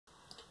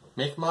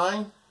Make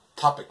mine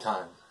topic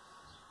time.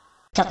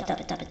 Topic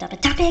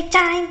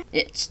time!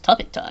 It's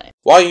topic time.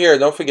 While you're here,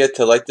 don't forget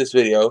to like this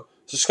video,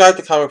 subscribe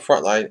to Comic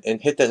Frontline,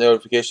 and hit that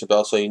notification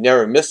bell so you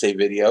never miss a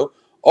video.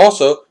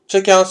 Also,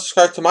 check out and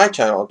subscribe to my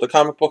channel, The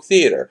Comic Book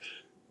Theater.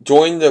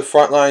 Join the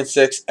Frontline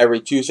 6 every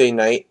Tuesday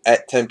night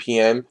at 10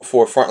 p.m.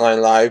 for Frontline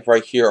Live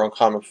right here on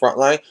Comic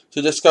Frontline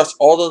to discuss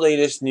all the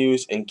latest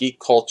news in geek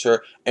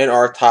culture and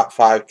our top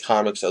 5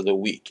 comics of the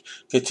week.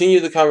 Continue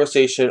the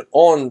conversation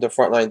on the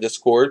Frontline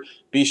Discord.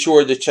 Be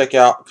sure to check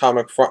out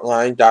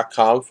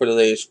comicfrontline.com for the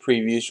latest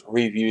previews,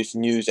 reviews,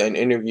 news, and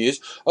interviews,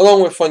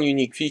 along with fun,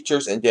 unique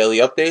features and daily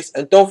updates.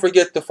 And don't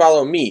forget to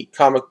follow me,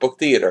 Comic Book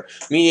Theater,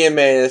 Media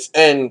Madness,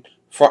 and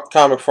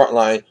Comic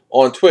Frontline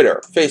on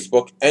Twitter,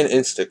 Facebook, and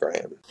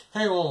Instagram.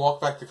 Hey everyone,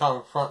 welcome back to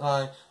Comic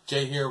Frontline.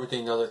 Jay here with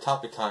another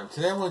topic time.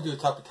 Today I'm going to do a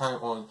topic time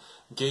on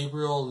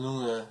Gabriel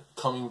Luna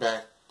coming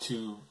back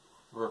to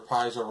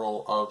reprise a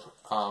role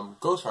of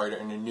Ghost Rider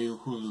in a new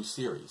Hulu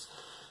series.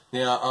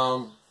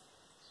 Now,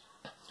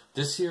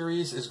 this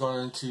series is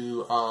going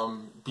to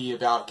be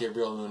about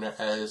Gabriel Luna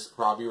as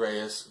Robbie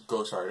Reyes,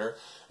 Ghost Rider.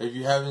 If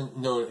you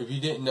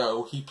didn't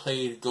know, he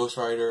played Ghost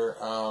Rider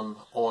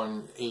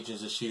on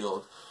Agents of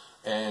S.H.I.E.L.D.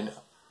 and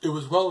it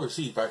was well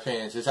received by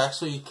fans. It's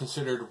actually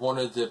considered one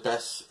of the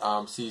best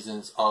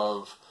seasons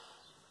of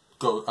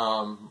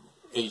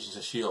Agents of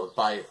S.H.I.E.L.D.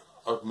 by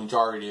a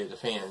majority of the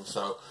fans.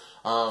 So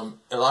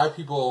a lot of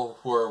people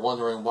were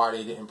wondering why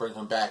they didn't bring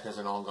him back as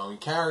an ongoing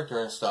character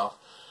and stuff.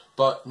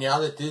 But now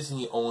that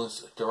Disney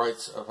owns the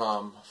rights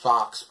of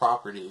Fox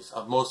properties,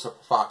 of most of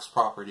Fox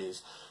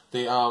properties,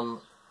 they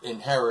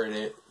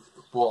inherited,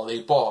 well,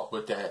 they bought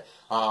with that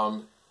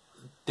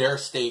their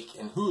stake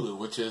in Hulu,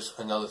 which is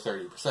another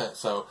 30%.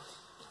 So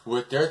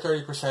with their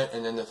 30%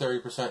 and then the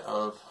 30%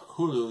 of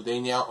Hulu, they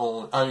now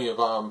own,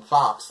 of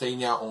Fox, they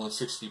now own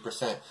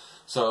 60%.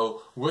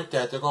 So with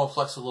that, they're going to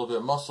flex a little bit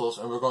of muscles,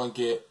 and we're going to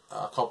get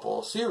a couple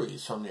of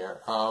series from there.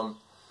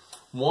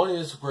 One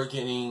is we're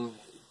getting,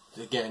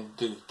 again,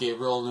 the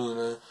Gabriel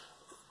Luna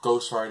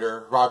Ghost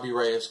Rider, Robbie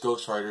Reyes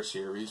Ghost Rider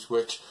series,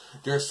 which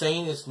they're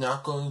saying is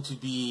not going to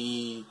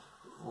be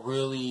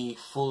really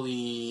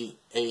fully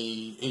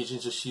a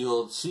Agents of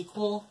S.H.I.E.L.D.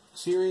 sequel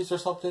series or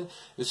something.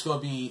 It's going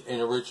to be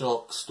an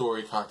original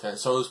story content.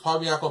 So it's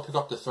probably not going to pick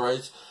up the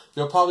threads.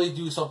 They'll probably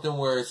do something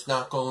where it's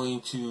not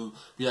going to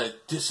be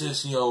like, this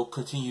is,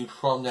 continued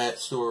from that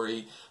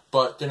story,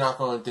 but they're not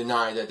going to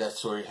deny that that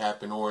story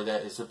happened or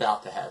that it's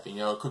about to happen.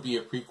 It could be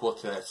a prequel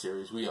to that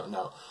series. We don't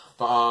know.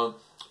 But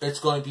it's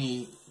going to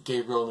be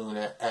Gabriel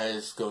Luna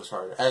as Ghost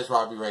Rider, as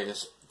Robbie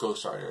Reyes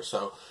Ghost Rider.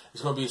 So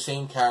it's going to be the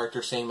same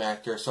character, same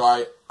actor.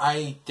 So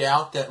I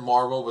doubt that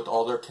Marvel, with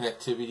all their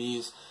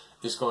connectivities,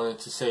 is going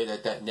to say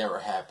that that never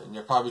happened.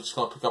 They're probably just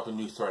going to pick up a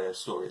new thread of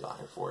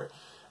storyline for it.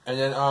 And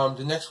then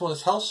the next one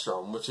is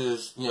Hellstrom, which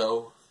is,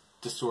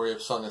 the story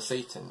of Son of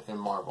Satan in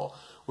Marvel.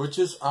 Which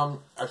is, I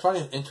find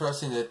it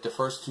interesting that the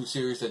first 2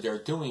 series that they're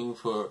doing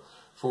for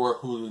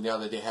Hulu, now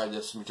that they have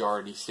this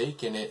majority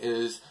stake in it,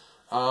 is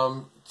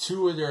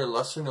 2 of their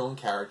lesser known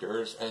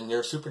characters and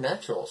their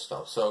supernatural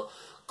stuff. So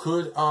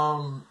could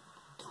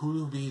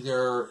Hulu be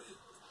their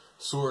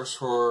source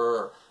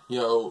for,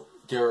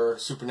 their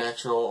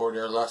supernatural or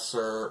their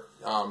lesser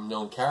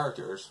known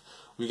characters?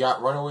 We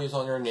got Runaways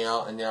on there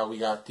now, and now we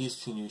got these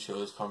 2 new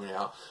shows coming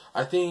out.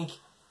 I think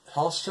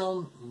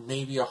Hellstrom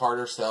may be a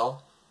harder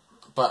sell,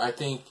 but I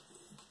think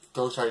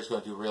Ghost Rider is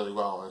going to do really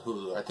well on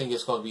Hulu. I think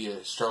it's going to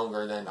be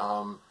stronger than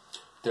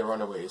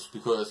Runaways,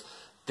 because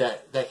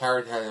that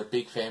character had a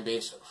big fan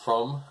base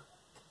from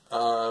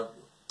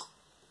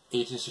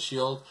Agents of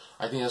S.H.I.E.L.D.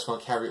 I think that's going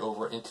to carry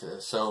over into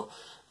this. So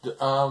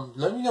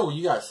let me know what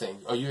you guys think.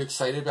 Are you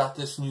excited about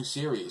this new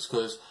series?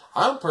 Because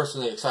I'm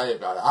personally excited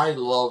about it. I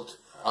loved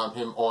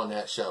him on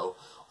that show,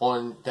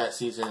 on that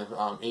season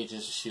of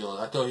Agents of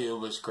S.H.I.E.L.D. I thought it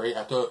was great.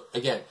 I thought,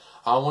 again,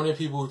 I'm one of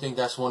the people who think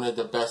that's one of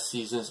the best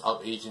seasons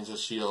of Agents of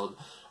S.H.I.E.L.D.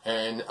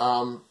 And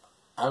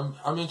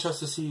I'm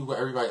interested to see what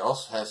everybody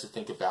else has to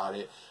think about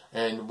it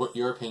and what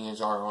your opinions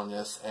are on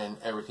this and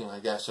everything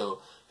like that.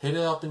 So hit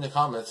it up in the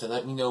comments and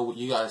let me know what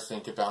you guys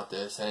think about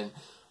this. And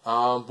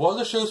what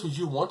other shows would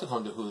you want to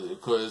come to Hulu?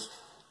 Because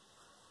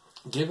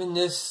given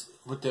this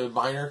with the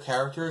minor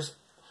characters,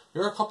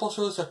 there are a couple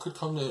shows that could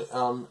come to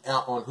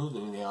out on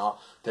Hulu now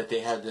that they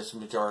have this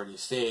majority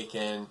stake,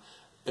 and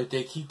if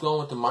they keep going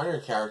with the minor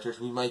characters,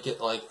 we might get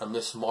like a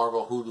Miss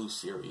Marvel Hulu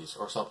series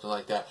or something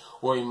like that,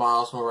 or a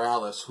Miles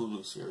Morales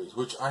Hulu series,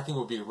 which I think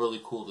would be really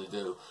cool to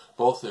do.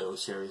 Both of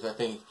those series, I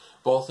think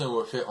both of them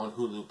would fit on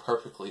Hulu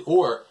perfectly.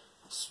 Or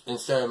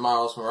instead of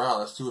Miles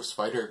Morales, do a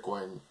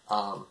Spider-Gwen,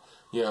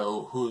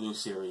 Hulu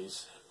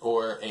series,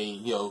 or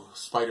a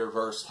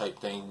Spider-Verse type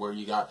thing where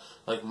you got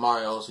like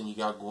Miles and you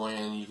got Gwen,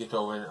 and you can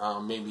throw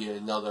in maybe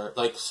another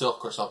like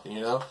Silk or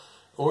something,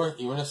 or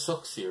even a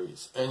Silk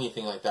series,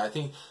 anything like that. I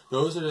think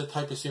those are the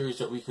type of series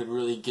that we could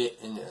really get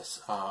in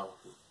this,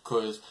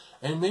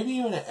 and maybe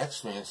even an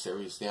X-Men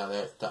series now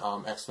that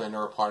the X-Men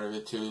are a part of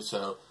it too.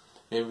 So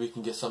maybe we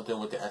can get something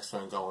with the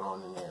X-Men going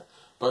on in there.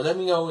 But let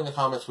me know in the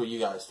comments what you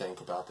guys think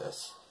about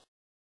this.